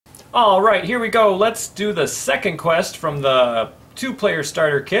Alright, here we go. Let's do the second quest from the two-player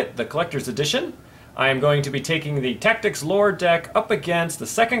starter kit, the Collector's Edition. I am going to be taking the Tactics Lore deck up against the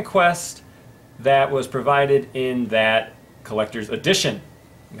second quest that was provided in that Collector's Edition.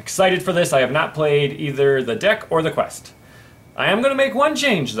 I'm excited for this. I have not played either the deck or the quest. I am going to make one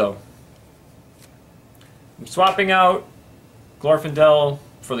change, though. I'm swapping out Glorfindel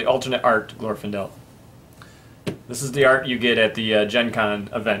for the alternate art Glorfindel. This is the art you get at the Gen Con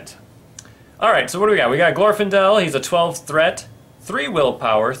event. Alright, so what do we got? We got Glorfindel. He's a 12 threat, 3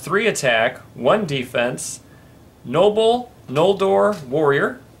 willpower, 3 attack, 1 defense, noble, Noldor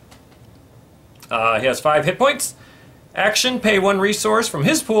warrior. He has 5 hit points. Action, pay 1 resource from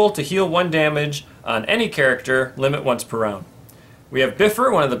his pool to heal 1 damage on any character, limit once per round. We have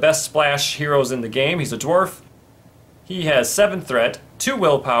Bifur, one of the best splash heroes in the game. He's a dwarf. He has 7 threat, 2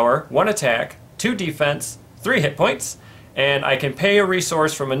 willpower, 1 attack, 2 defense, 3 hit points, and I can pay a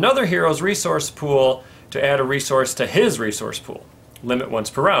resource from another hero's resource pool to add a resource to his resource pool. Limit once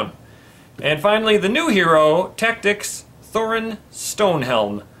per round. And finally, the new hero, Tactics Thorin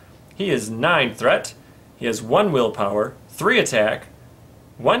Stonehelm. He is 9 threat, he has 1 willpower, 3 attack,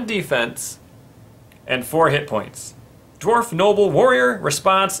 1 defense, and 4 hit points. Dwarf Noble Warrior.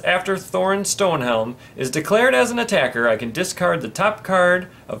 Response: after Thorin Stonehelm is declared as an attacker, I can discard the top card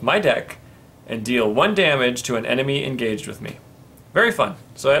of my deck and deal 1 damage to an enemy engaged with me. Very fun.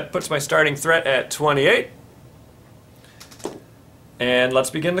 So that puts my starting threat at 28. And let's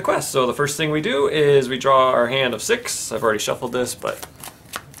begin the quest. So the first thing we do is we draw our hand of 6. I've already shuffled this, but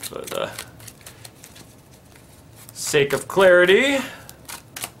for the sake of clarity,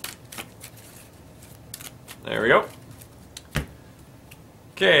 there we go.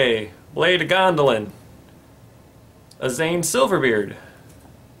 Okay, Blade of Gondolin, Azane Silverbeard,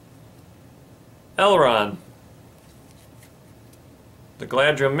 Elrond, the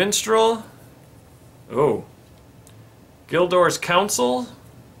Galadriel Minstrel, oh, Gildor's Council,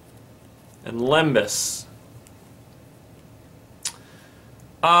 and Lembas.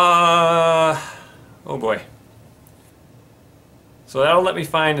 Oh boy. So that'll let me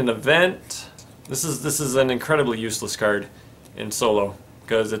find an event. This is an incredibly useless card in solo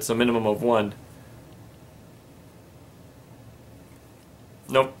because it's a minimum of 1.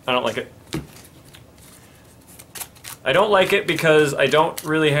 Nope, I don't like it. I don't like it because I don't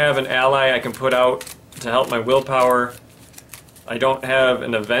really have an ally I can put out to help my willpower. I don't have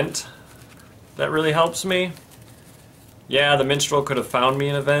an event that really helps me. Yeah, the Minstrel could have found me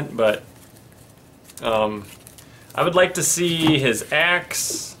an event, but I would like to see his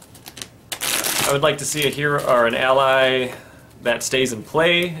axe. I would like to see a hero or an ally that stays in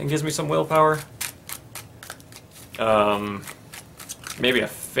play and gives me some willpower. Maybe a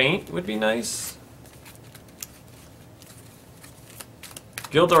feint would be nice.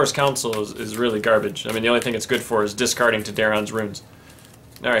 Gildor's Council is really garbage. I mean, the only thing it's good for is discarding to Daron's runes.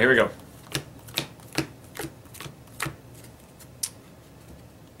 Alright, here we go.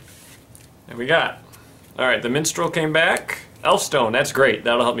 And we got, alright, the Minstrel came back. Elfstone, that's great.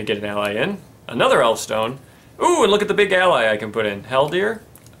 That'll help me get an ally in. Another Elfstone. Ooh, and look at the big ally I can put in. Heldir.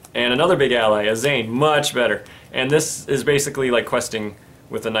 And another big ally, Azane. Much better. And this is basically like questing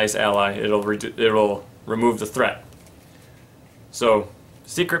with a nice ally. It'll remove the threat. So,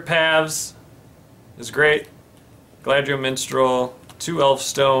 Secret Paths is great. Galadriel Minstrel, 2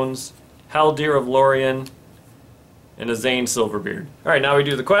 Elfstones, Haldir of Lorien, and Azane Silverbeard. Alright, now we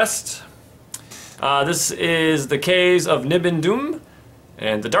do the quest. This is the Caves of Nimbin-Dum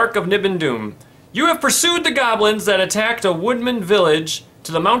and the Dark of Nimbin-Dum. You have pursued the goblins that attacked a woodman village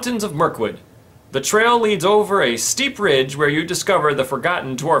to the mountains of Mirkwood. The trail leads over a steep ridge where you discover the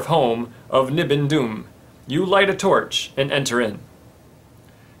forgotten dwarf home of Nimbin-Dum. You light a torch and enter in.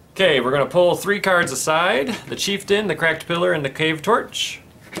 Okay, we're going to pull 3 cards aside. The Chieftain, the Cracked Pillar, and the Cave Torch.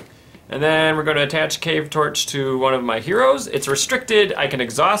 And then we're going to attach Cave Torch to one of my heroes. It's restricted. I can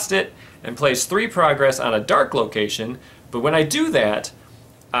exhaust it and place 3 progress on a dark location. But when I do that,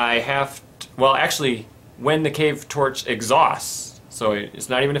 I have to, well, actually, when the Cave Torch exhausts, so it's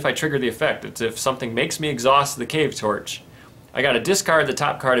not even if I trigger the effect, it's if something makes me exhaust the Cave Torch, I got to discard the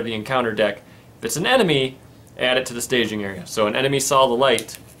top card of the encounter deck. If it's an enemy, add it to the staging area. So an enemy saw the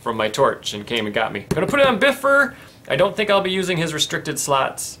light from my torch and came and got me. I'm going to put it on Bifur. I don't think I'll be using his restricted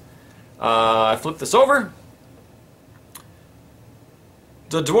slots. I flip this over.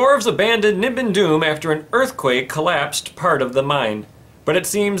 The dwarves abandoned Nimbin-Dum after an earthquake collapsed part of the mine, but it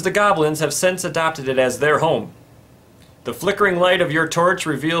seems the goblins have since adopted it as their home. The flickering light of your torch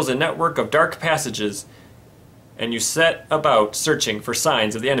reveals a network of dark passages, and you set about searching for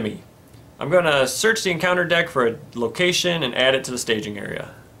signs of the enemy. I'm going to search the encounter deck for a location and add it to the staging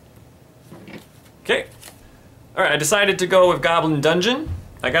area. Okay. Alright, I decided to go with Goblin Dungeon.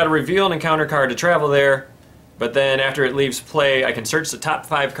 I got to reveal an encounter card to travel there, but then after it leaves play, I can search the top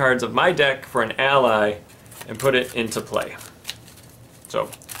 5 cards of my deck for an ally and put it into play. So,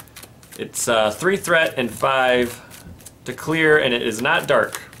 it's 3 threat and 5 to clear, and it is not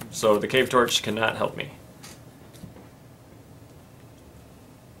dark, so the Cave Torch cannot help me.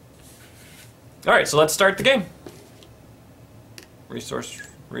 Alright, so let's start the game. Resource,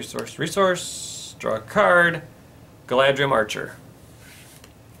 resource, resource. Draw a card. Galadriel Archer.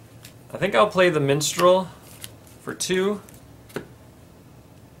 I think I'll play the Minstrel for 2.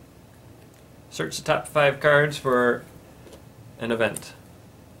 Search the top 5 cards for an event.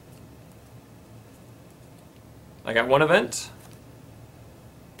 I got 1 event.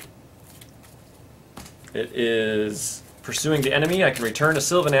 It is pursuing the enemy. I can return a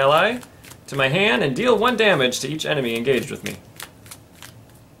Sylvan ally to my hand and deal 1 damage to each enemy engaged with me.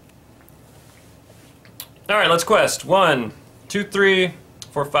 Alright, let's quest. 1, 2, 3,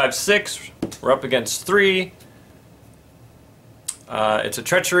 4, 5, 6. We're up against 3. It's a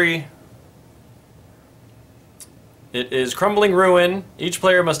treachery. It is Crumbling Ruin. Each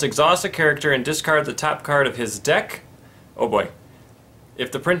player must exhaust a character and discard the top card of his deck. Oh boy.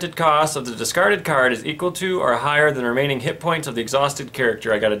 If the printed cost of the discarded card is equal to or higher than the remaining hit points of the exhausted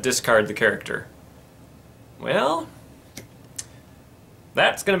character, I gotta discard the character. Well,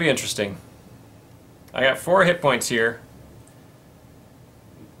 that's gonna be interesting. I got 4 hit points here.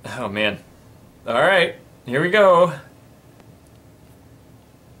 Oh man. Alright, here we go.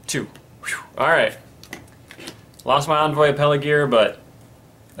 2. Alright. Lost my Envoy Pelargir, but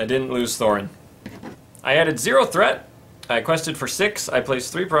I didn't lose Thorin. I added 0 threat. I quested for 6. I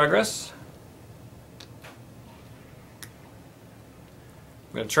placed 3 progress.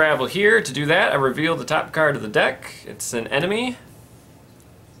 I'm going to travel here. To do that, I reveal the top card of the deck. It's an enemy.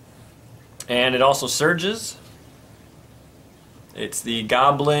 And it also surges. It's the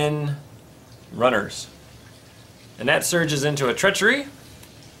Goblin Runners. And that surges into a treachery.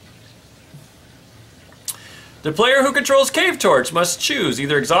 The player who controls Cave Torch must choose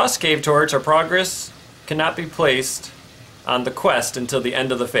either exhaust Cave Torch or progress cannot be placed on the quest until the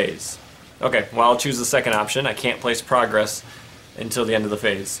end of the phase. Okay, well I'll choose the second option. I can't place progress until the end of the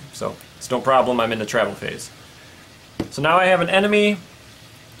phase. So it's no problem, I'm in the travel phase. So now I have an enemy,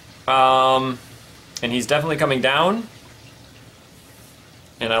 and he's definitely coming down.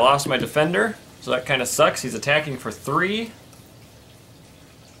 And I lost my defender, so that kind of sucks. He's attacking for 3.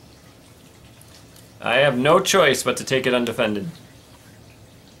 I have no choice but to take it undefended.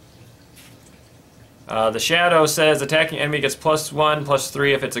 The shadow says attacking enemy gets +1,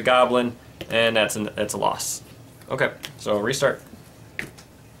 +3 if it's a goblin, and that's a loss. Okay, so restart.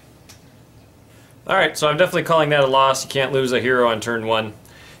 Alright, so I'm definitely calling that a loss. You can't lose a hero on turn 1.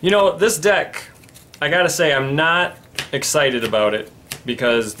 You know, this deck, I gotta say, I'm not excited about it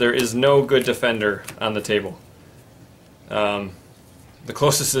because there is no good defender on the table. The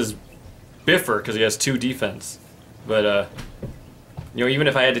closest is Biffer because he has 2 defense, but you know, even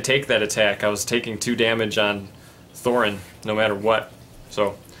if I had to take that attack, I was taking 2 damage on Thorin no matter what.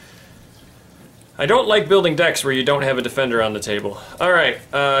 So I don't like building decks where you don't have a defender on the table. Alright,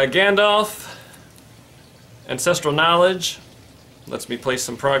 Gandalf, Ancestral Knowledge lets me place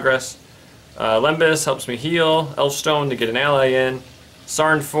some progress. Lembas helps me heal. Elfstone to get an ally in.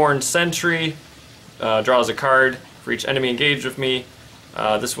 Sarnforn Sentry draws a card for each enemy engaged with me.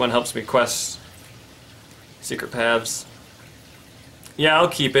 This one helps me quest Secret Paths. Yeah, I'll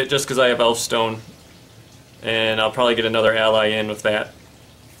keep it just because I have Elfstone. And I'll probably get another ally in with that.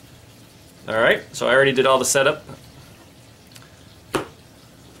 Alright, so I already did all the setup.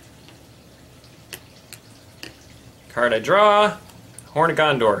 Card I draw. Horn of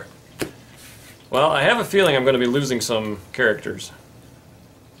Gondor. Well, I have a feeling I'm going to be losing some characters.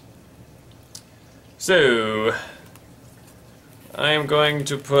 So I am going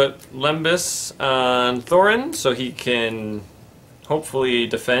to put Lembas on Thorin so he can hopefully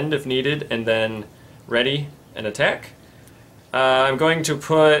defend if needed and then ready and attack. I'm going to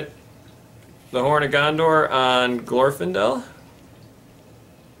put the Horn of Gondor on Glorfindel,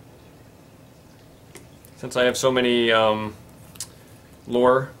 since I have so many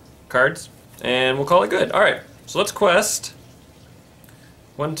lore cards, and we'll call it good. Alright, so let's quest.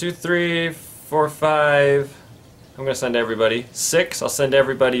 1, 2, 3, 4, 5. I'm going to send everybody. 6, I'll send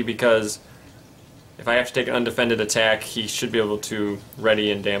everybody because if I have to take an undefended attack, he should be able to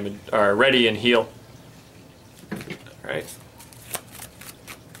ready and damage, or ready and heal. Alright.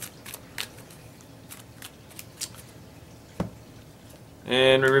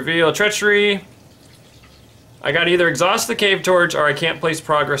 And we reveal Treachery. I gotta either exhaust the Cave Torch or I can't place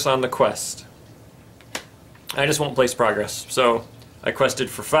progress on the quest. I just won't place progress. So I quested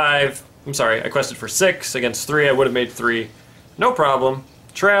for 5. I'm sorry, I quested for 6 against 3. I would have made 3. No problem.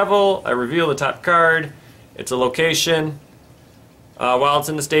 Travel. I reveal the top card. It's a location. While it's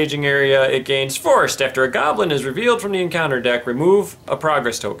in the staging area, it gains Forced. After a goblin is revealed from the encounter deck, remove a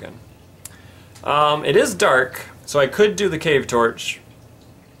progress token. It is dark, so I could do the cave torch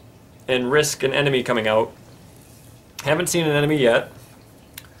and risk an enemy coming out. Haven't seen an enemy yet.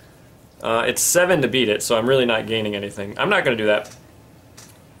 It's 7 to beat it, so I'm really not gaining anything. I'm not going to do that.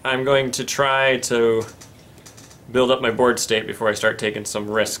 I'm going to try to build up my board state before I start taking some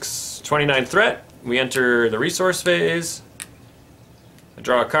risks. 29 threat. We enter the resource phase. I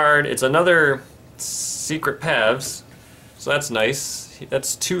draw a card. It's another secret paths, so that's nice.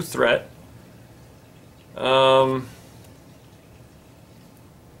 That's 2 threat. Okay,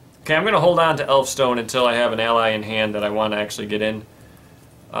 I'm going to hold on to Elfstone until I have an ally in hand that I want to actually get in.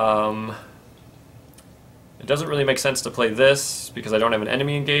 It doesn't really make sense to play this because I don't have an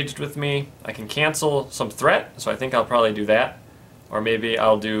enemy engaged with me. I can cancel some threat, so I think I'll probably do that. Or maybe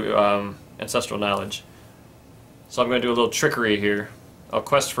I'll do Ancestral Knowledge. So I'm going to do a little trickery here. I'll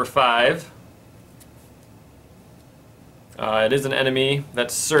quest for 5. It is an enemy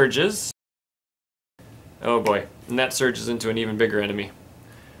that surges. Oh boy, and that surges into an even bigger enemy.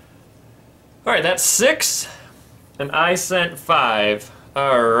 Alright, that's 6, and I sent 5.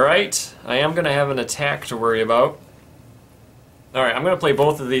 Alright, I am going to have an attack to worry about. Alright, I'm going to play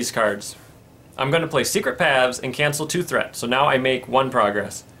both of these cards. I'm going to play Secret Paths and cancel 2 threat, so now I make 1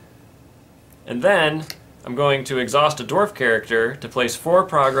 progress. And then, I'm going to exhaust a dwarf character to place 4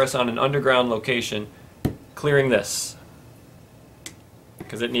 progress on an underground location, clearing this.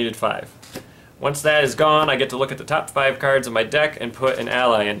 Because it needed 5. Once that is gone, I get to look at the top 5 cards of my deck and put an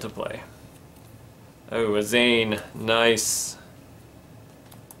ally into play. Oh, a Zane. Nice.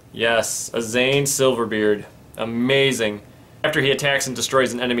 Yes, a Zane Silverbeard. Amazing. After he attacks and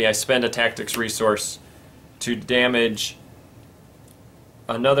destroys an enemy, I spend a tactics resource to damage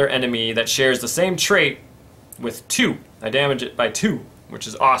another enemy that shares the same trait with 2. I damage it by 2, which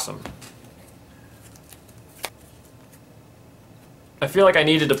is awesome. I feel like I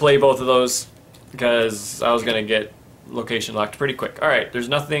needed to play both of those because I was going to get location locked pretty quick. Alright, there's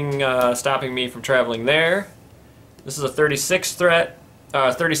nothing stopping me from traveling there. This is a 36 threat.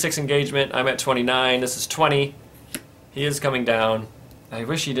 36 engagement. I'm at 29. This is 20. He is coming down. I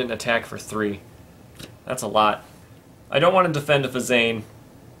wish he didn't attack for 3. That's a lot. I don't want to defend with a Zane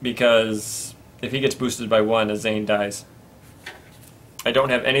because if he gets boosted by 1, a Zane dies. I don't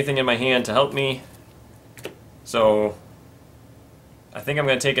have anything in my hand to help me, so I think I'm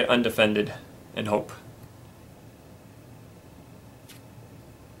going to take it undefended and hope.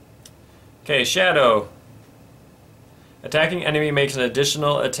 Okay, Shadow. Attacking enemy makes an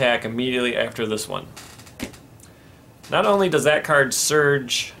additional attack immediately after this one. Not only does that card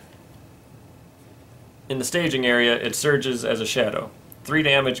surge in the staging area, it surges as a shadow. 3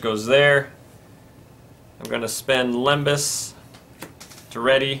 damage goes there. I'm going to spend Lembus to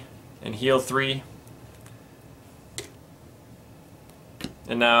ready and heal 3.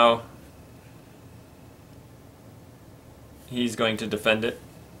 And now he's going to defend it.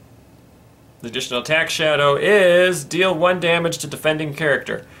 The additional attack shadow is deal 1 damage to defending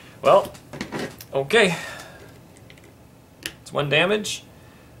character. Well, okay. It's 1 damage.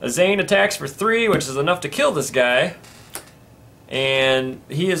 A Zane attacks for 3, which is enough to kill this guy. And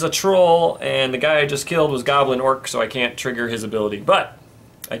he is a troll, and the guy I just killed was Goblin Orc, so I can't trigger his ability. But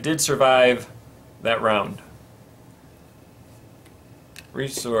I did survive that round.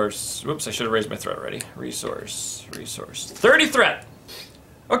 Resource. Whoops, I should have raised my threat already. Resource. 30 threat!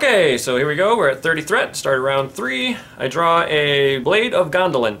 Okay, so here we go. We're at 30 threat. Start round 3. I draw a Blade of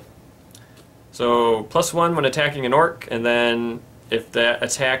Gondolin. So +1 when attacking an orc, and then if that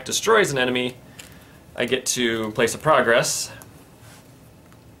attack destroys an enemy, I get to place a progress.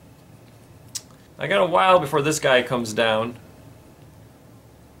 I got a while before this guy comes down.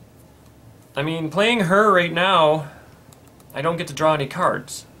 I mean, playing her right now, I don't get to draw any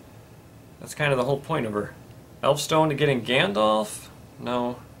cards. That's kind of the whole point of her. Elfstone to get in Gandalf?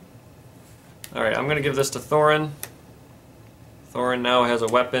 No. Alright, I'm going to give this to Thorin. Thorin now has a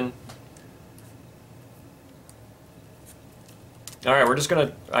weapon. Alright, we're just going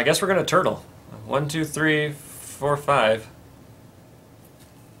to... I guess we're going to turtle. 1, 2, 3, 4, 5.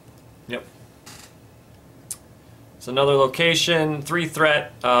 Yep. It's another location, 3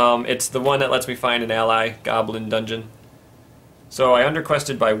 threat. It's the one that lets me find an ally, Goblin Dungeon. So I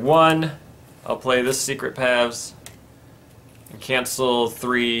underquested by 1. I'll play this Secret Paths and cancel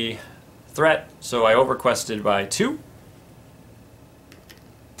 3 threat. So I overquested by 2.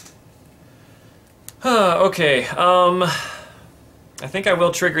 Okay, I think I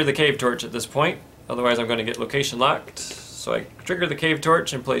will trigger the cave torch at this point, otherwise I'm going to get location locked. So I trigger the cave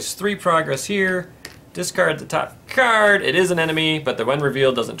torch and place 3 progress here, discard the top card. It is an enemy, but the when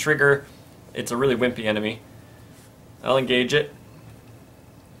revealed doesn't trigger. It's a really wimpy enemy. I'll engage it.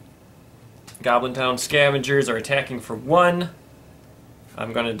 Goblin Town scavengers are attacking for 1.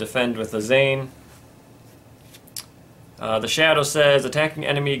 I'm going to defend with a Zane. The shadow says attacking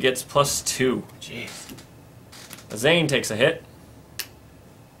enemy gets +2. Jeez. A Zane takes a hit.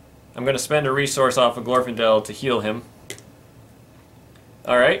 I'm going to spend a resource off of Glorfindel to heal him.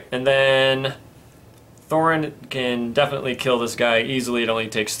 Alright, and then Thorin can definitely kill this guy easily. It only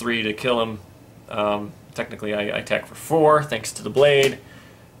takes 3 to kill him. Technically I attack for 4 thanks to the blade.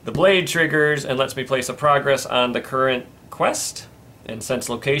 The blade triggers and lets me place a progress on the current quest. And since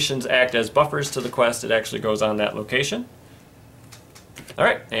locations act as buffers to the quest, it actually goes on that location.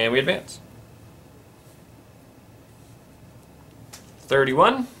 Alright, and we advance.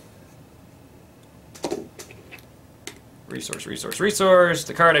 31. Resource, resource, resource.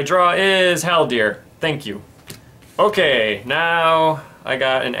 The card I draw is Haldir. Thank you. Okay, now I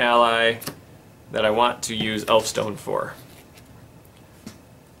got an ally that I want to use Elfstone for.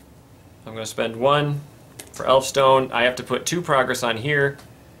 I'm going to spend 1 for Elfstone. I have to put 2 progress on here.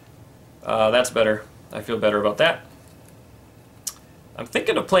 That's better. I feel better about that. I'm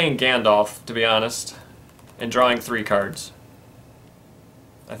thinking of playing Gandalf, to be honest, and drawing 3 cards.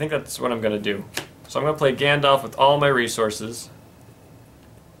 I think that's what I'm going to do. So I'm going to play Gandalf with all my resources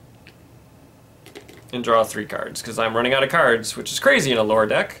and draw 3 cards, because I'm running out of cards, which is crazy in a lore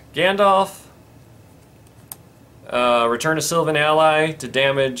deck. Gandalf, return a Sylvan ally to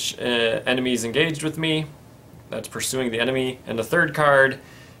damage enemies engaged with me. That's pursuing the enemy. And the 3rd card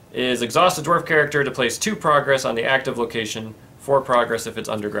is exhaust a dwarf character to place 2 progress on the active location, 4 progress if it's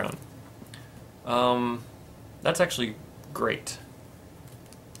underground. That's actually great.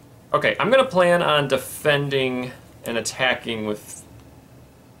 Okay, I'm going to plan on defending and attacking with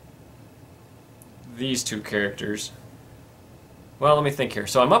these 2 characters. Well, let me think here.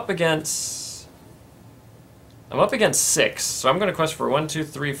 So I'm up against 6. So I'm going to quest for 1, 2,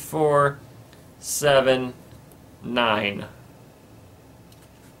 3, 4, 7, 9.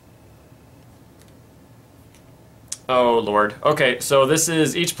 Oh, Lord. Okay, so this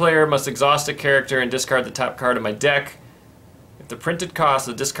is each player must exhaust a character and discard the top card of my deck. If the printed cost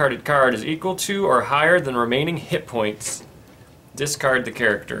of the discarded card is equal to or higher than remaining hit points, discard the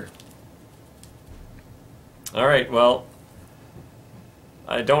character. Alright, well,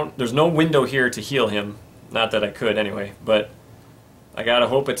 there's no window here to heal him. Not that I could anyway, but I gotta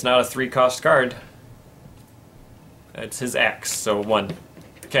hope it's not a 3-cost card. It's his axe, so 1.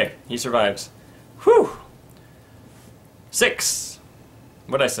 Okay, he survives. Whew! 6.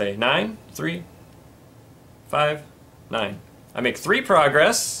 What'd I say? 9? 3? 5? 9. I make 3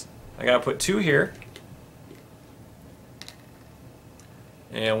 progress. I gotta put 2 here.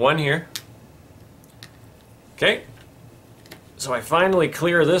 And 1 here. Okay. So I finally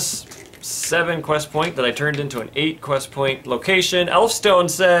clear this 7 quest point that I turned into an 8 quest point location. Elfstone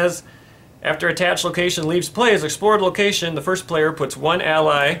says, after attached location leaves play as explored location, the first player puts 1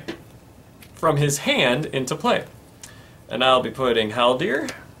 ally from his hand into play. And I'll be putting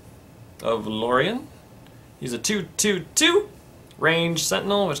Haldir of Lorien. He's a 2/2/2 range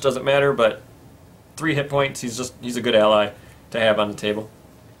sentinel, which doesn't matter, but 3 hit points. He's a good ally to have on the table.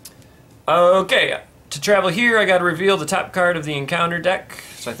 Okay, to travel here, I got to reveal the top card of the encounter deck,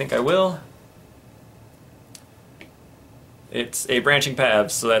 so I think I will. It's a branching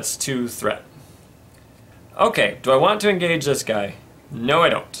paths, so that's 2 threat. Okay, do I want to engage this guy? No, I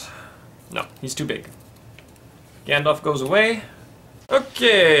don't. No, he's too big. Gandalf goes away.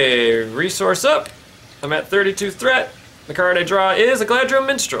 Okay, resource up. I'm at 32 threat. The card I draw is a Galadriel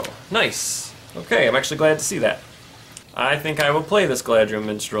Minstrel. Nice. Okay, I'm actually glad to see that. I think I will play this Galadriel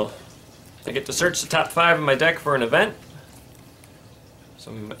Minstrel. I get to search the top 5 of my deck for an event.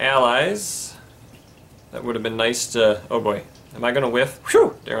 Some allies. That would have been nice to... Oh boy. Am I going to whiff?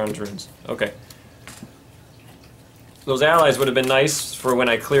 Whew! Daron's Runes. Okay. Those allies would have been nice for when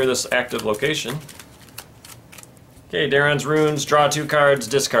I clear this active location. Okay, Daron's Runes, draw 2 cards,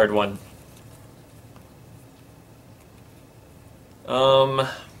 discard 1.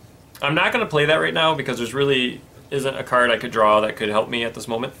 I'm not going to play that right now because there's really isn't a card I could draw that could help me at this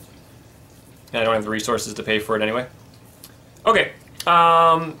moment. And I don't have the resources to pay for it anyway. Okay,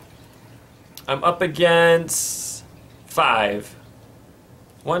 I'm up against 5.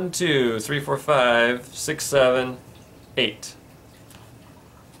 1, 2, 3, 4, 5, 6, 7, 8.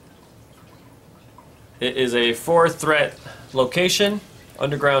 It is a 4 threat location,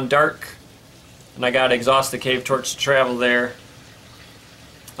 underground dark. And I gotta exhaust the cave torch to travel there.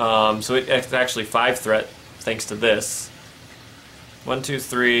 So it's actually 5 threat, thanks to this. 1, 2,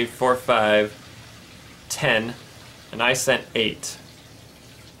 3, 4, 5, 10, and I sent 8.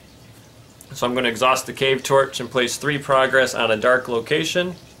 So I'm going to exhaust the cave torch and place 3 progress on a dark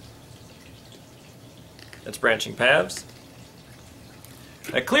location. That's branching paths.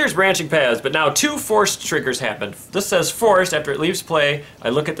 That clears branching paths, but now 2 forced triggers happen. This says forced. After it leaves play, I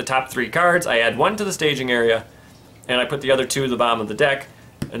look at the top 3 cards, I add 1 to the staging area, and I put the other 2 to the bottom of the deck,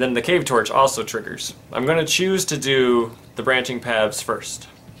 and then the cave torch also triggers. I'm going to choose to do the branching paths first.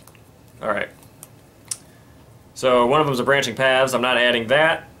 Alright. So one of them is a branching paths. I'm not adding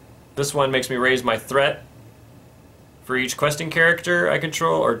that. This one makes me raise my threat for each questing character I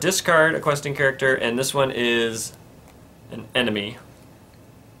control, or discard a questing character, and this one is an enemy.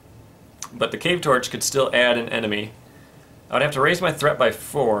 But the cave torch could still add an enemy. I would have to raise my threat by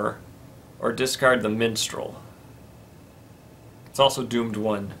 4, or discard the minstrel. It's also doomed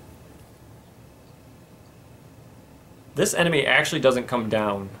 1. This enemy actually doesn't come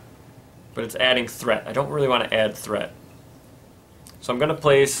down, but it's adding threat. I don't really want to add threat. So I'm going to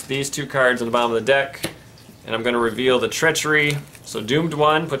place these 2 cards in the bottom of the deck, and I'm going to reveal the treachery. So doomed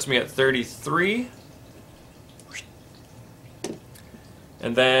 1 puts me at 33.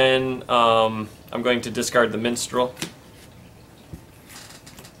 And then I'm going to discard the minstrel.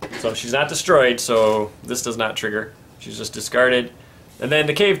 So she's not destroyed, so this does not trigger. She's just discarded. And then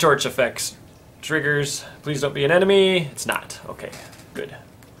the cave torch effects triggers. Please don't be an enemy. It's not. Okay, good.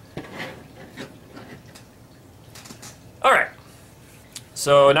 Alright.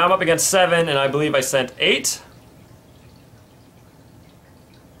 So now I'm up against 7, and I believe I sent 8.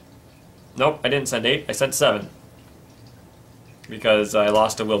 Nope, I didn't send 8. I sent 7. Because I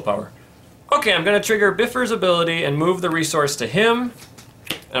lost a willpower. Okay, I'm going to trigger Bifur's ability and move the resource to him.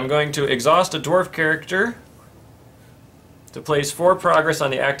 I'm going to exhaust a dwarf character to place 4 progress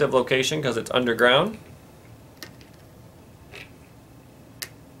on the active location because it's underground.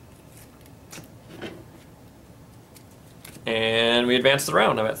 And we advance the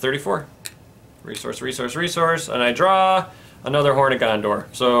round. I'm at 34. Resource, resource, resource. And I draw another Horn of Gondor.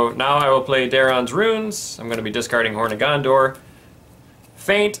 So now I will play Daron's Runes. I'm going to be discarding Horn of Gondor.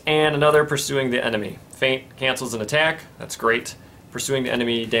 Feint and another Pursuing the Enemy. Feint cancels an attack. That's great. Pursuing the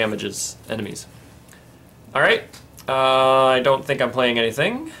Enemy damages enemies. Alright. I don't think I'm playing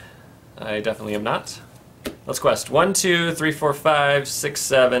anything. I definitely am not. Let's quest. 1, 2, 3, 4, 5, 6,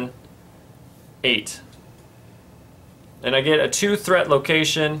 7, 8. And I get a 2 threat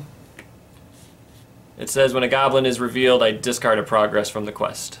location. It says when a goblin is revealed, I discard a progress from the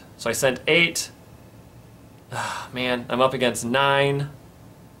quest. So I sent 8. Oh, man, I'm up against 9.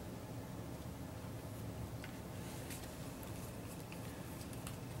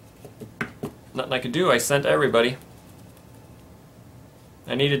 Nothing I could do. I sent everybody.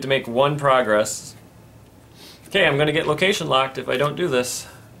 I needed to make 1 progress. Okay, I'm going to get location locked if I don't do this.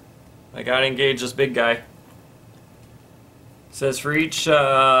 I gotta engage this big guy. It says for each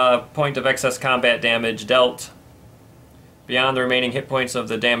point of excess combat damage dealt beyond the remaining hit points of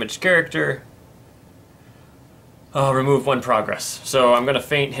the damaged character, I'll remove 1 progress. So I'm going to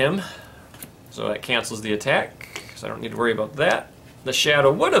feint him. So that cancels the attack, so I don't need to worry about that. The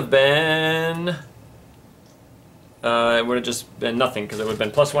shadow would have been... it would have just been nothing, because it would have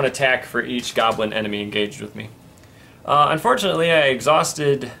been +1 attack for each goblin enemy engaged with me. Unfortunately, I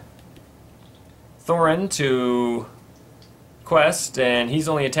exhausted Thorin to quest, and he's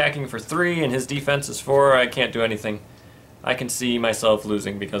only attacking for 3, and his defense is 4. I can't do anything. I can see myself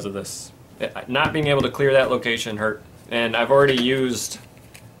losing because of this. Not being able to clear that location hurt, and I've already used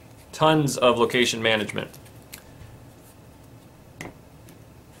tons of location management.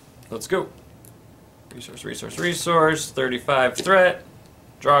 Let's go. Resource, resource, resource, 35 threat.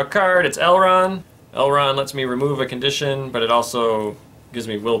 Draw a card, it's Elrond. Elrond lets me remove a condition, but it also gives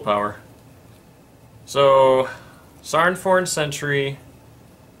me willpower. So, Sarnforn Sentry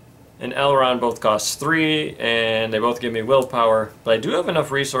and Elrond both cost 3, and they both give me willpower, but I do have enough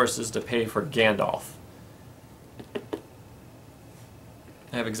resources to pay for Gandalf.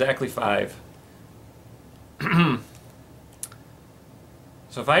 I have exactly 5.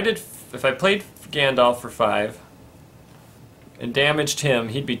 So if I played Gandalf for 5 and damaged him,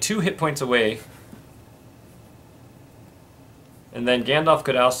 he'd be 2 hit points away. And then Gandalf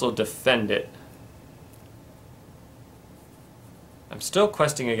could also defend it. I'm still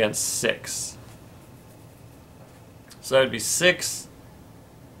questing against 6. So that would be 6.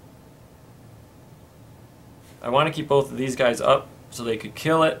 I want to keep both of these guys up so they could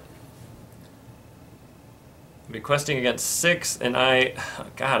kill it. I'll be questing against 6, and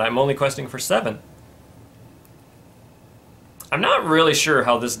God, I'm only questing for 7. I'm not really sure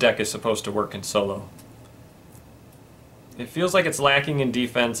how this deck is supposed to work in solo. It feels like it's lacking in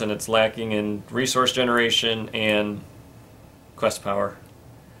defense, and it's lacking in resource generation and quest power.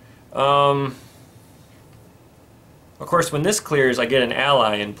 Of course, when this clears, I get an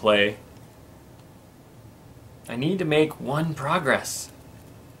ally in play. I need to make 1 progress.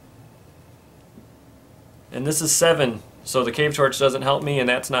 And this is 7, so the cave torch doesn't help me, and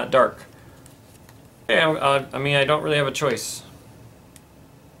that's not dark. Yeah, I mean, I don't really have a choice.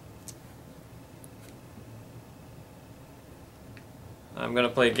 I'm gonna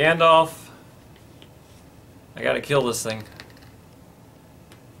play Gandalf. I gotta kill this thing.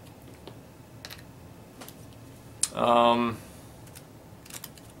 I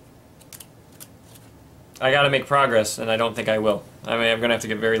gotta make progress, and I don't think I will. I mean, I'm gonna have to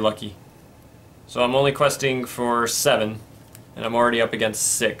get very lucky. So I'm only questing for 7, and I'm already up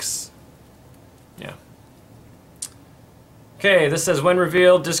against 6. Yeah. Okay, this says when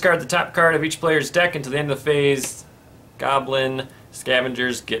revealed, discard the top card of each player's deck until the end of the phase. Goblin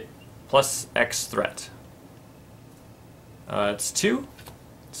scavengers get plus X threat. It's 2,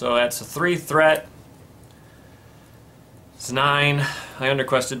 so that's a 3 threat. It's 9. I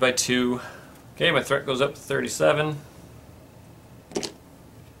underquested by 2. Okay, my threat goes up to 37.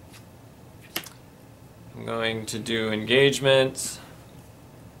 I'm going to do engagement.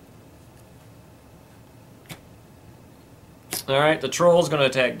 Alright, the troll's going to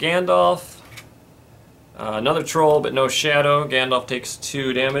attack Gandalf. Another troll, but no shadow. Gandalf takes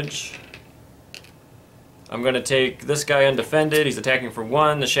 2 damage. I'm going to take this guy undefended. He's attacking for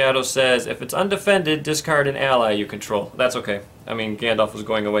 1. The shadow says, if it's undefended, discard an ally you control. That's okay. I mean, Gandalf was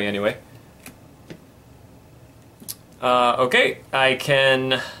going away anyway. Okay, I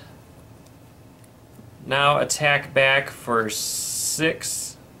can now attack back for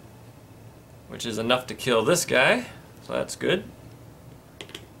 6, which is enough to kill this guy, so that's good.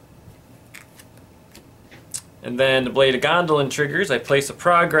 And then the Blade of Gondolin triggers. I place a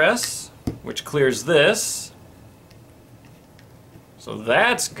progress, which clears this. So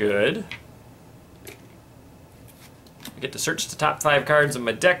that's good. I get to search the top 5 cards of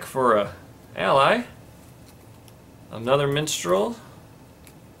my deck for a ally. Another minstrel.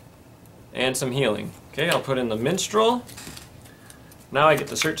 And some healing. Okay, I'll put in the minstrel. Now I get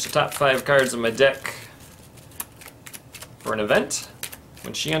to search the top 5 cards of my deck for an event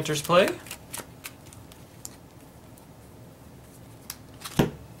when she enters play.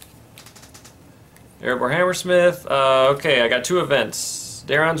 Erebor Hammersmith. Okay, I got 2 events.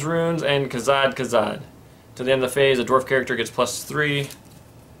 Daron's Runes and Khazad Khazad. To the end of the phase, a dwarf character gets plus 3.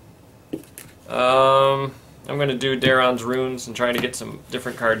 I'm going to do Daron's Runes and try to get some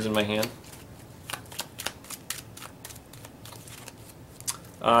different cards in my hand.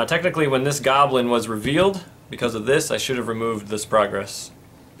 Technically, when this goblin was revealed, because of this, I should have removed this progress.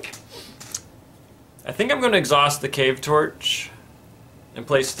 I think I'm going to exhaust the cave torch and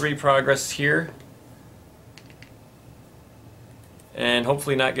place 3 progress here. And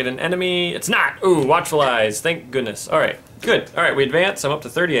hopefully not get an enemy. It's not! Ooh, Watchful Eyes. Thank goodness. Alright, good. Alright, we advance. I'm up to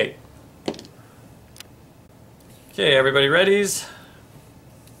 38. Okay, everybody readies.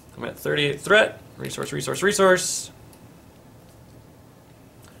 I'm at 38 threat. Resource, resource, resource.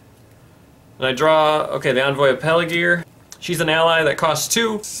 And I draw, okay, the Envoy of Peligir. She's an ally that costs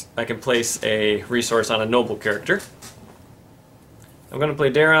 2. I can place a resource on a noble character. I'm going to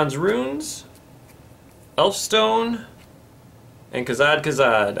play Daron's Runes, Elfstone, and Khazad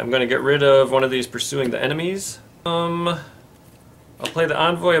Khazad. I'm going to get rid of one of these pursuing the enemies. I'll play the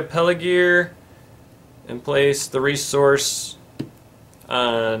Envoy of Peligir and place the resource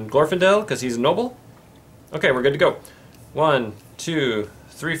on Glorfindel because he's a noble. Okay, we're good to go. 1, 2,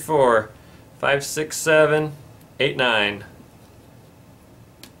 3, 4, 5, 6, 7, 8, 9.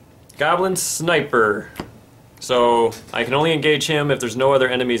 Goblin Sniper. So I can only engage him if there's no other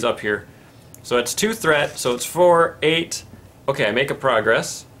enemies up here. So it's 2 threat, so it's 4, 8. Okay, I make a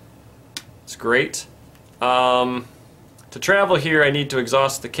progress. It's great. To travel here, I need to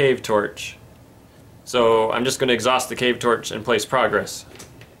exhaust the cave torch. So I'm just going to exhaust the cave torch and place progress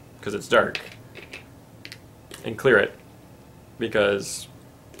because it's dark. And clear it because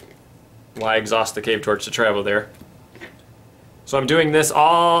why exhaust the cave torch to travel there? So I'm doing this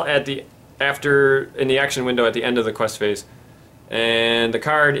all at the in the action window at the end of the quest phase. And the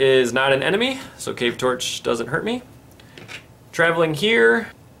card is not an enemy, so cave torch doesn't hurt me. Traveling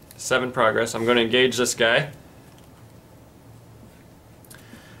here, 7 progress. I'm going to engage this guy.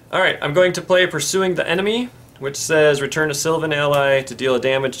 Alright, I'm going to play Pursuing the Enemy, which says return a Sylvan ally to deal a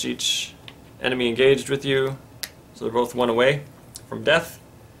damage to each enemy engaged with you. So they're both 1 away from death.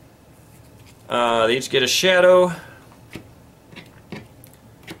 They each get a shadow.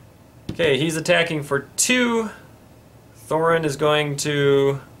 Okay, he's attacking for 2. Thorin is going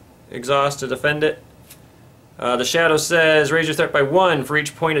to exhaust to defend it. The shadow says raise your threat by 1 for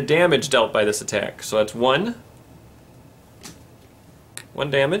each point of damage dealt by this attack. So that's 1.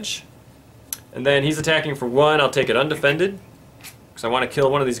 1 damage. And then he's attacking for 1. I'll take it undefended because I want to kill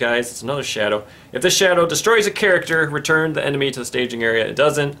one of these guys. It's another shadow. If this shadow destroys a character, return the enemy to the staging area. It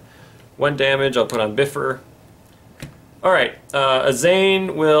doesn't. 1 damage. I'll put on Biffer. Alright,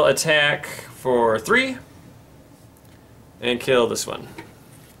 Azane will attack for 3 and kill this one.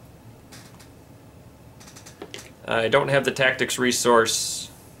 I don't have the tactics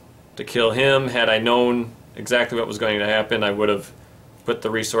resource to kill him. Had I known exactly what was going to happen, I would have put the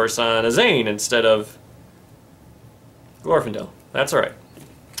resource on Azane instead of Glorfindel. That's alright.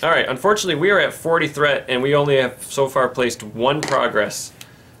 Alright, unfortunately we are at 40 threat and we only have so far placed 1 progress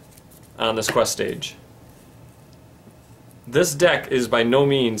on this quest stage. This deck is by no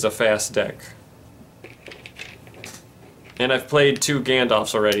means a fast deck. And I've played 2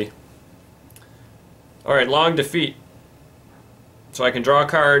 Gandalfs already. Alright, long defeat. So I can draw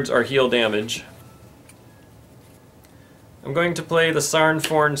cards or heal damage. I'm going to play the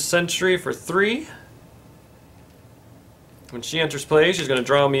Sarnforn Sentry for 3. When she enters play, she's going to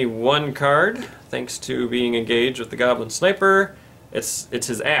draw me 1 card, thanks to being engaged with the Goblin Sniper. It's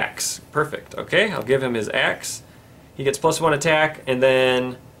his axe. Perfect. Okay, I'll give him his axe. He gets +1 attack, and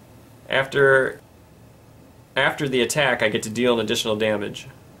then after the attack, I get to deal an additional damage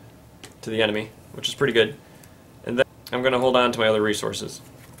to the enemy, which is pretty good. And then I'm going to hold on to my other resources.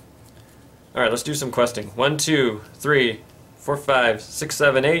 Alright, let's do some questing. 1, 2, 3, 4, 5, 6,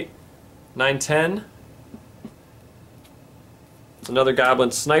 7, 8, 9, 10. It's another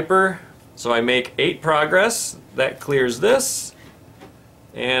Goblin Sniper. So I make 8 progress. That clears this.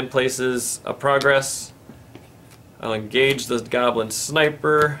 And places a progress. I'll engage the Goblin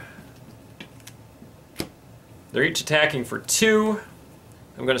Sniper. They're each attacking for 2.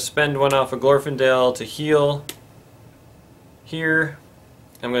 I'm going to spend 1 off of Glorfindel to heal here.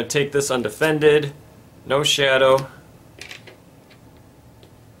 I'm going to take this undefended. No shadow.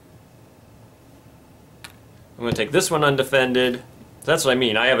 I'm going to take this one undefended. That's what I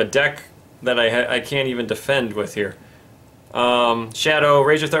mean. I have a deck that I can't even defend with here. Shadow,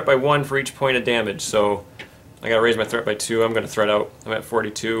 raise your threat by 1 for each point of damage. So I gotta raise my threat by 2. I'm gonna threat out. I'm at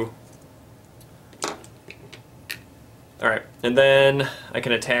 42. Alright, and then I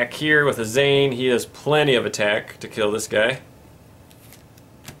can attack here with Azane. He has plenty of attack to kill this guy.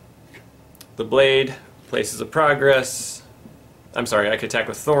 The blade places a progress. I'm sorry, I can attack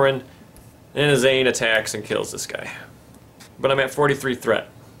with Thorin. And Azane attacks and kills this guy. But I'm at 43 threat.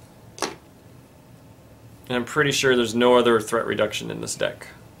 And I'm pretty sure there's no other threat reduction in this deck.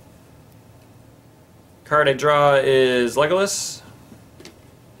 Card I draw is Legolas.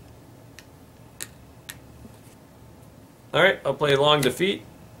 Alright, I'll play Long Defeat.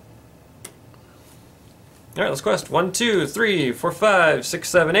 Alright, let's quest. 1, 2, 3, 4, 5, 6,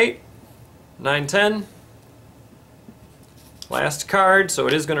 7, 8, 9, 10. Last card, so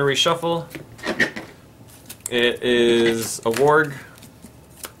it is going to reshuffle. It is a Warg.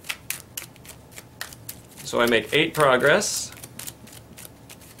 So I make 8 progress.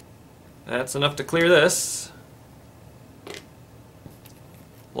 That's enough to clear this.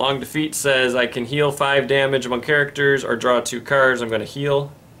 Long Defeat says I can heal 5 damage among characters or draw 2 cards. I'm going to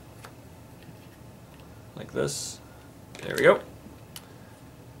heal. Like this. There we go.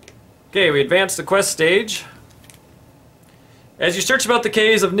 Okay, we advance the quest stage. As you search about the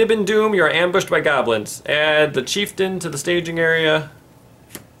Caves of Nimbin-Dum, you are ambushed by goblins. Add the chieftain to the staging area.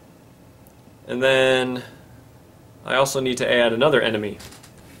 And then I also need to add another enemy.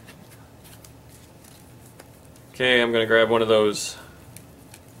 Okay, I'm going to grab one of those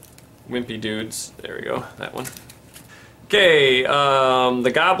wimpy dudes. There we go, that one. Okay,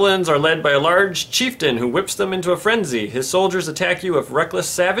 the goblins are led by a large chieftain who whips them into a frenzy. His soldiers attack you with reckless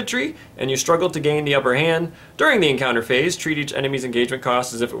savagery, and you struggle to gain the upper hand. During the encounter phase, treat each enemy's engagement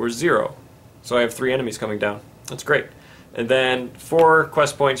cost as if it were 0. So I have 3 enemies coming down. That's great. And then 4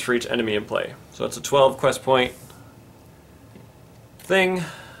 quest points for each enemy in play. So it's a 12 quest point thing.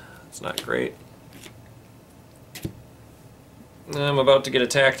 It's not great. I'm about to get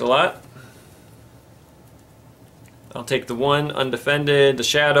attacked a lot. I'll take the 1 undefended, the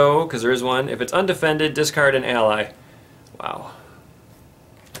shadow, because there is one. If it's undefended, discard an ally. Wow.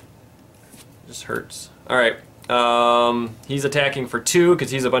 Just hurts. Alright. He's attacking for 2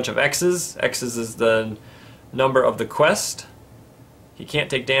 because he's a bunch of X's. X's is the number of the quest. He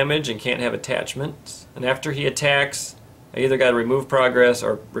can't take damage and can't have attachments. And after he attacks, I either gotta remove progress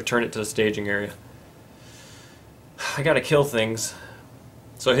or return it to the staging area. I gotta kill things.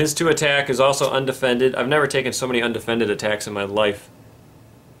 So his 2 attack is also undefended. I've never taken so many undefended attacks in my life.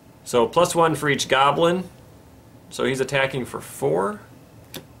 So +1 for each goblin. So he's attacking for 4.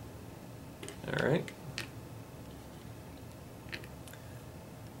 Alright.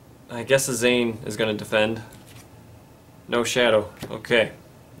 I guess the Zane is going to defend. No shadow. Okay.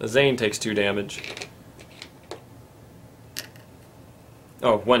 The Zane takes 2 damage.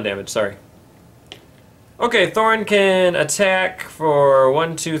 Oh, 1 damage, sorry. Okay, Thorin can attack for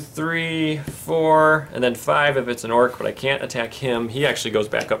 1, 2, 3, 4, and then 5 if it's an orc, but I can't attack him. He actually goes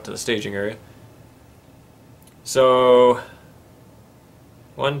back up to the staging area. So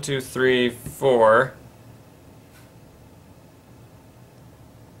 1, 2, 3, 4.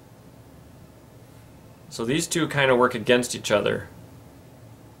 So these 2 kind of work against each other.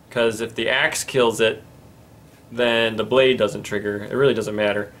 Because if the axe kills it, then the blade doesn't trigger. It really doesn't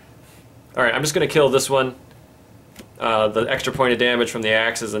matter. Alright, I'm just going to kill this one. The extra point of damage from the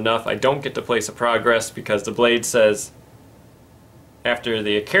axe is enough. I don't get to place a progress because the blade says after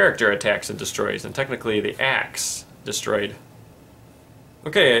the character attacks and destroys, and technically the axe destroyed.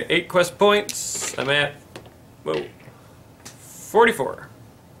 Okay, 8 quest points. I'm at, whoa, 44.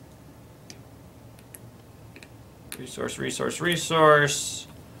 Resource, resource, resource.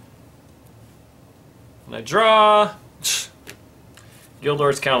 And I draw.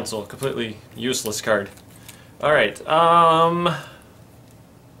 Gildor's Council, completely useless card. Alright,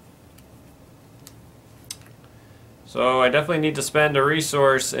 so I definitely need to spend a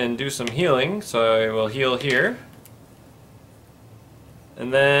resource and do some healing, so I will heal here.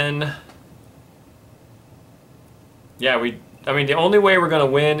 And then, yeah, I mean, the only way we're going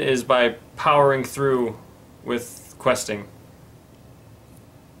to win is by powering through with questing.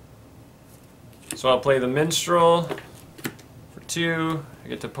 So I'll play the Minstrel for 2. I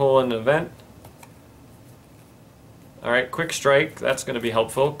get to pull an event. Alright, Quick Strike, that's going to be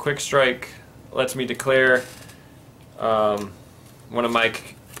helpful. Quick Strike lets me declare one of my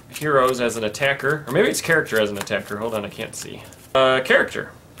heroes as an attacker. Or maybe it's character as an attacker. Hold on, I can't see.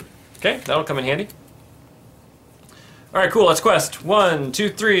 Character. Okay, that'll come in handy. Alright, cool, let's quest. 1, 2,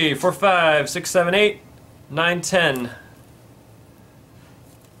 3, 4, 5, 6, 7, 8, 9, 10.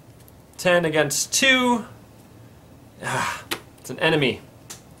 10 against 2. Ah, it's an enemy.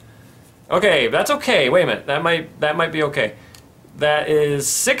 Okay, that's okay. Wait a minute. That might be okay. That is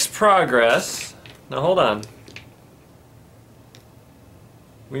 6 progress. Now hold on.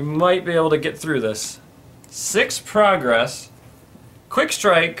 We might be able to get through this. 6 progress. Quick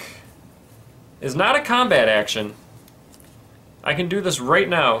Strike is not a combat action. I can do this right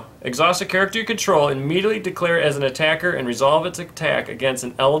now. Exhaust a character you control, immediately declare it as an attacker, and resolve its attack against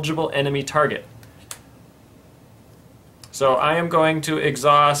an eligible enemy target. So I am going to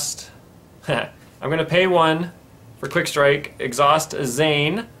exhaust... I'm going to pay 1 for Quick Strike, exhaust a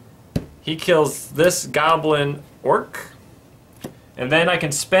Zane. He kills this goblin orc. And then I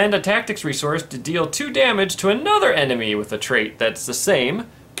can spend a tactics resource to deal 2 damage to another enemy with a trait that's the same.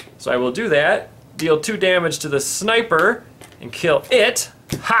 So I will do that. Deal 2 damage to the sniper and kill it.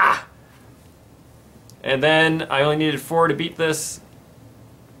 Ha! And then I only needed 4 to beat this.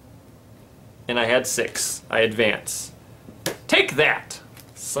 And I had 6. I advance. Take that!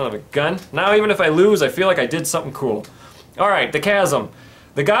 Son of a gun. Now even if I lose, I feel like I did something cool. Alright, the chasm.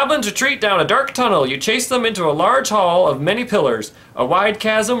 The goblins retreat down a dark tunnel. You chase them into a large hall of many pillars. A wide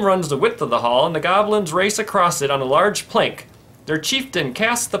chasm runs the width of the hall, and the goblins race across it on a large plank. Their chieftain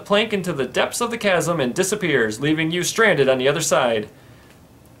casts the plank into the depths of the chasm and disappears, leaving you stranded on the other side.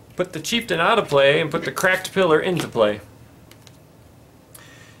 Put the chieftain out of play and put the cracked pillar into play.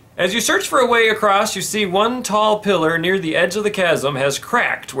 As you search for a way across, you see one tall pillar near the edge of the chasm has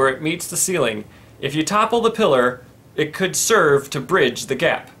cracked where it meets the ceiling. If you topple the pillar, it could serve to bridge the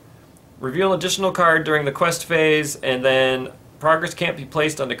gap. Reveal an additional card during the quest phase, and then progress can't be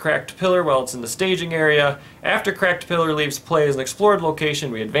placed on the cracked pillar while it's in the staging area. After cracked pillar leaves play as an explored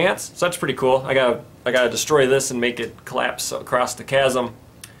location, we advance. So that's pretty cool. I gotta destroy this and make it collapse across the chasm.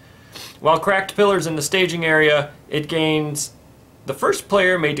 While cracked pillar's in the staging area, it gains... The first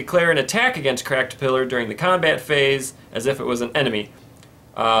player may declare an attack against cracked pillar during the combat phase as if it was an enemy.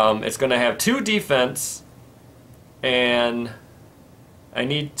 It's going to have 2 defense, and I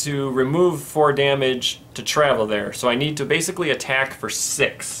need to remove 4 damage to travel there. So I need to basically attack for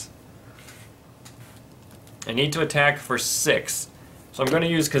 6. I need to attack for 6. So I'm going to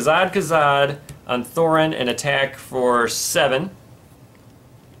use Kazad on Thorin and attack for 7.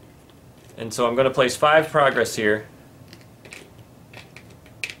 And so I'm going to place 5 progress here.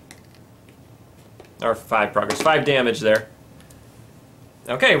 Or 5 progress. 5 damage there.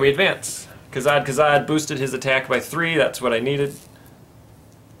 Okay, we advance. Kazad boosted his attack by 3. That's what I needed.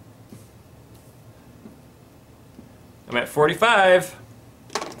 I'm at 45.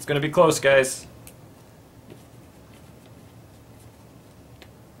 It's going to be close, guys.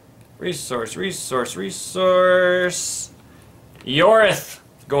 Resource, resource, resource. Yorith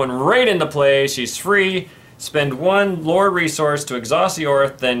going right into play. She's free. Spend 1 lore resource to exhaust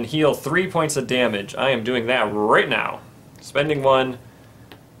Yorith, then heal 3 points of damage. I am doing that right now. Spending 1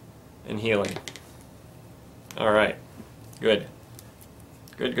 and healing. Alright. Good.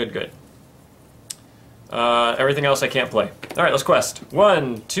 Good, good, good. Everything else I can't play. Alright, let's quest.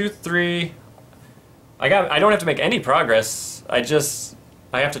 1, 2, 3. I don't have to make any progress. I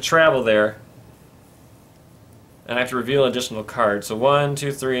have to travel there. And I have to reveal an additional card. So 1,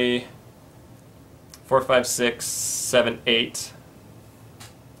 2, 3, 4, 5, 6, 7, 8.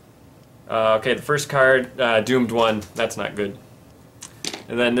 Okay, the first card, Doomed 1. That's not good.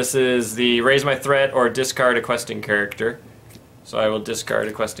 And then this is the Raise My Threat or discard a questing character. So I will discard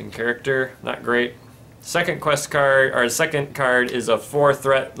a questing character. Not great. Second quest card, or the second card is a 4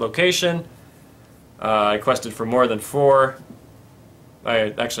 threat location. I quested for more than 4.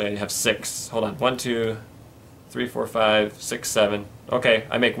 I have 6. Hold on. 1, 2, 3, 4, 5, 6, 7. Okay,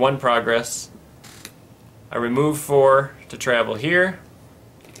 I make 1 progress. I remove 4 to travel here.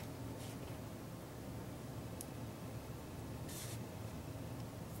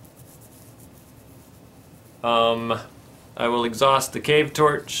 I will exhaust the cave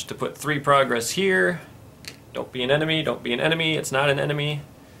torch to put 3 progress here. Don't be an enemy, don't be an enemy, it's not an enemy.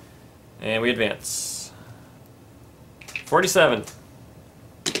 And we advance. 47.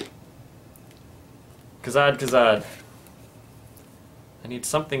 Kazad, Kazad. I need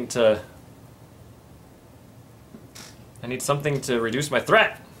something to reduce my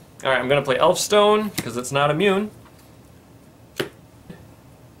threat. Alright, I'm gonna play Elfstone, because it's not immune.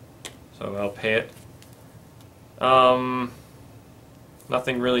 So I'll pay it.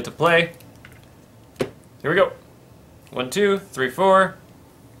 Nothing really to play. Here we go. 1, 2, 3, 4,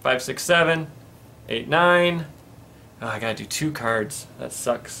 5, 6, 7, 8, 9. Oh, I gotta do 2 cards. That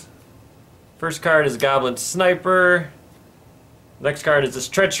sucks. First card is Goblin Sniper. Next card is this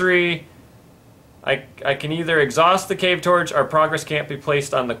Treachery. I can either exhaust the cave torch or progress can't be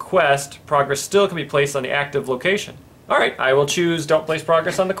placed on the quest. Progress still can be placed on the active location. Alright, I will choose don't place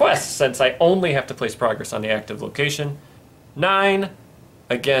progress on the quest, since I only have to place progress on the active location. 9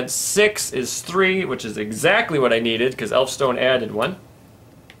 against 6 is 3, which is exactly what I needed, because Elfstone added 1.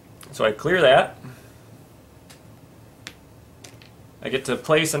 So I clear that. I get to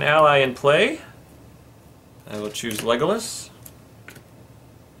place an ally in play. I will choose Legolas.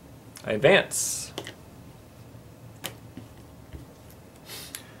 I advance.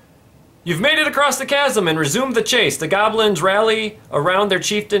 You've made it across the chasm and resumed the chase. The goblins rally around their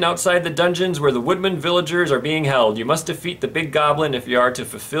chieftain outside the dungeons where the woodman villagers are being held. You must defeat the big goblin if you are to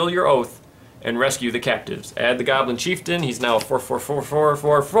fulfill your oath and rescue the captives. Add the goblin chieftain. He's now 4, 4, 4, 4,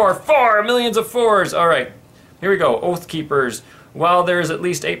 4, 4, 4! Millions of 4s! Alright, here we go. Oath Keepers. While there is at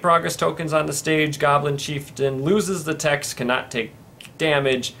least 8 progress tokens on the stage, goblin chieftain loses the text, cannot take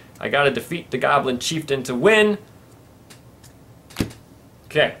damage. I gotta defeat the goblin chieftain to win.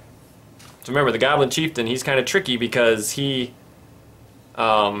 Okay. So remember, the Goblin Chieftain, he's kind of tricky because you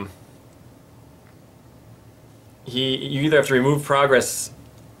either have to remove progress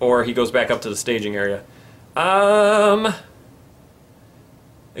or he goes back up to the staging area.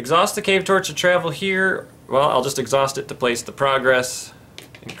 Exhaust the cave torch to travel here. Well, I'll just exhaust it to place the progress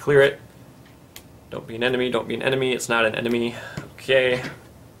and clear it. Don't be an enemy, don't be an enemy, it's not an enemy. Okay.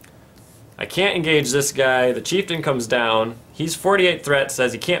 I can't engage this guy. The chieftain comes down. He's 48 threat,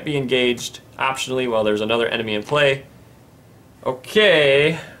 says he can't be engaged optionally while there's another enemy in play.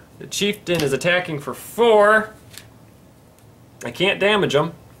 Okay, the chieftain is attacking for 4. I can't damage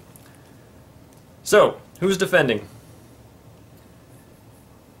him. So, who's defending?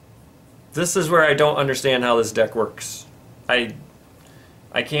 This is where I don't understand how this deck works. I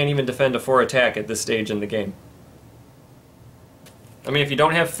can't even defend a 4 attack at this stage in the game. I mean, if you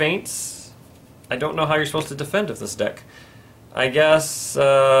don't have feints, I don't know how you're supposed to defend with this deck. I guess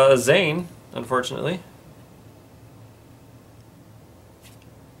Zane, unfortunately.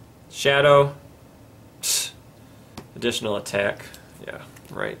 Shadow. Additional attack. Yeah,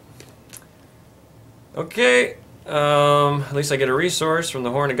 right. Okay. At least I get a resource from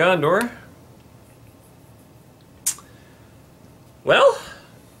the Horn of Gondor. Well,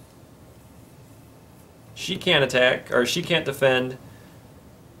 she can't attack, or she can't defend.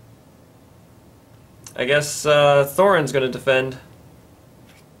 I guess Thorin's going to defend.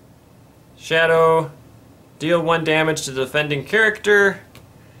 Shadow, deal 1 damage to the defending character,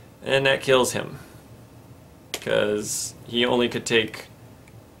 and that kills him. Because he only could take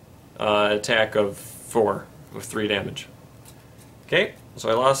an attack of 4 with 3 damage. Okay, so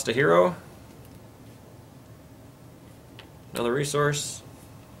I lost a hero. Another resource.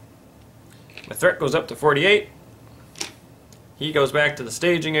 My threat goes up to 48. He goes back to the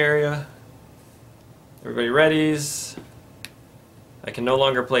staging area. Everybody readies. I can no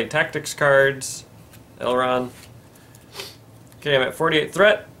longer play tactics cards. Elron. Okay, I'm at 48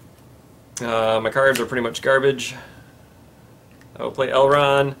 threat. My cards are pretty much garbage. I will play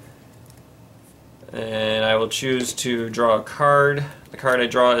Elron. And I will choose to draw a card. The card I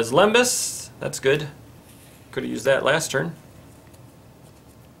draw is Lembas. That's good. Could have used that last turn.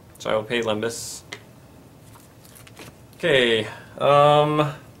 So I will pay Lembas. Okay, I'm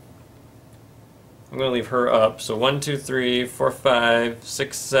going to leave her up. So 1, 2, 3, 4, 5,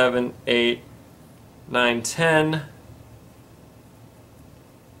 6, 7, 8, 9, 10.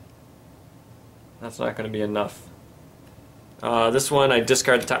 That's not going to be enough. This one, I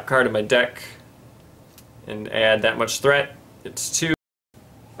discard the top card of my deck and add that much threat. It's 2,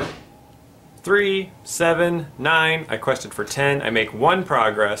 3, 7, 9. I quested for 10. I make 1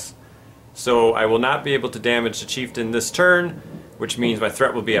 progress. So I will not be able to damage the chieftain this turn, which means my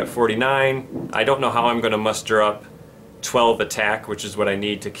threat will be at 49. I don't know how I'm going to muster up 12 attack, which is what I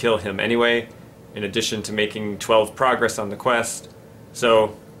need to kill him anyway, in addition to making 12 progress on the quest.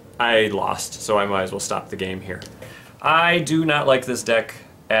 So I lost, so I might as well stop the game here. I do not like this deck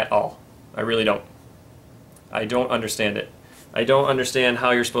at all. I really don't. I don't understand it. I don't understand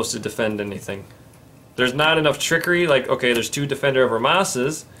how you're supposed to defend anything. There's not enough trickery, like, okay, there's 2 Defender of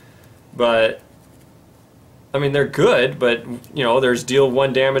Ramasses, but, I mean, they're good, but, you know, there's deal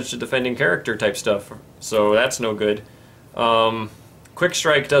 1 damage to defending character type stuff, so that's no good. Quick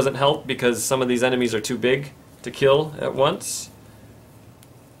Strike doesn't help because some of these enemies are too big to kill at once.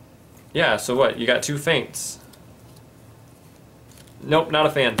 Yeah, so what? You got 2 feints. Nope, not a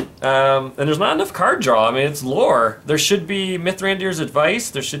fan. And there's not enough card draw. I mean, it's lore. There should be Mithrandir's Advice.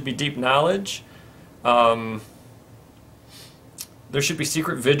 There should be Deep Knowledge. There should be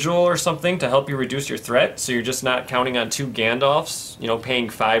Secret Vigil or something to help you reduce your threat, so you're just not counting on 2 Gandalfs, you know, paying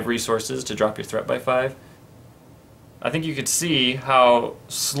 5 resources to drop your threat by 5. I think you could see how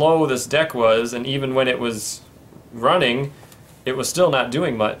slow this deck was, and even when it was running, it was still not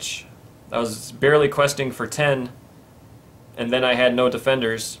doing much. I was barely questing for 10, and then I had no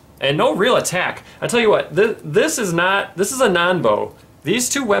defenders, and no real attack. I tell you what, this is a non-bow. These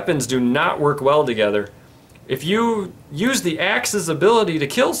 2 weapons do not work well together. If you use the axe's ability to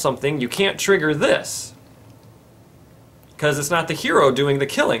kill something, you can't trigger this, because it's not the hero doing the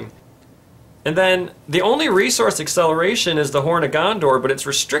killing. And then the only resource acceleration is the Horn of Gondor, but it's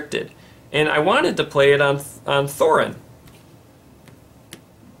restricted. And I wanted to play it on Thorin.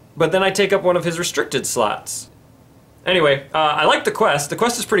 But then I take up one of his restricted slots. Anyway, I like the quest. The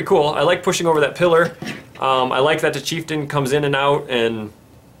quest is pretty cool. I like pushing over that pillar. I like that the chieftain comes in and out, and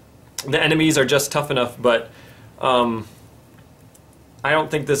the enemies are just tough enough, but I don't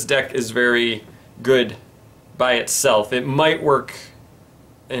think this deck is very good by itself. It might work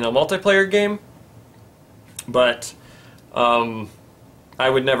in a multiplayer game, but I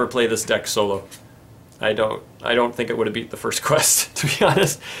would never play this deck solo. I don't think it would have beat the first quest, to be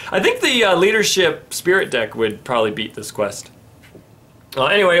honest. I think the leadership spirit deck would probably beat this quest.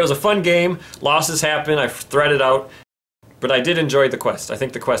 Anyway, it was a fun game. Losses happen. I threaded out. But I did enjoy the quest. I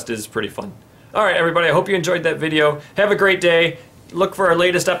think the quest is pretty fun. Alright, everybody, I hope you enjoyed that video. Have a great day. Look for our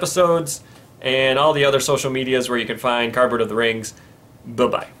latest episodes and all the other social medias where you can find Cardboard of the Rings.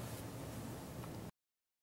 Bye-bye.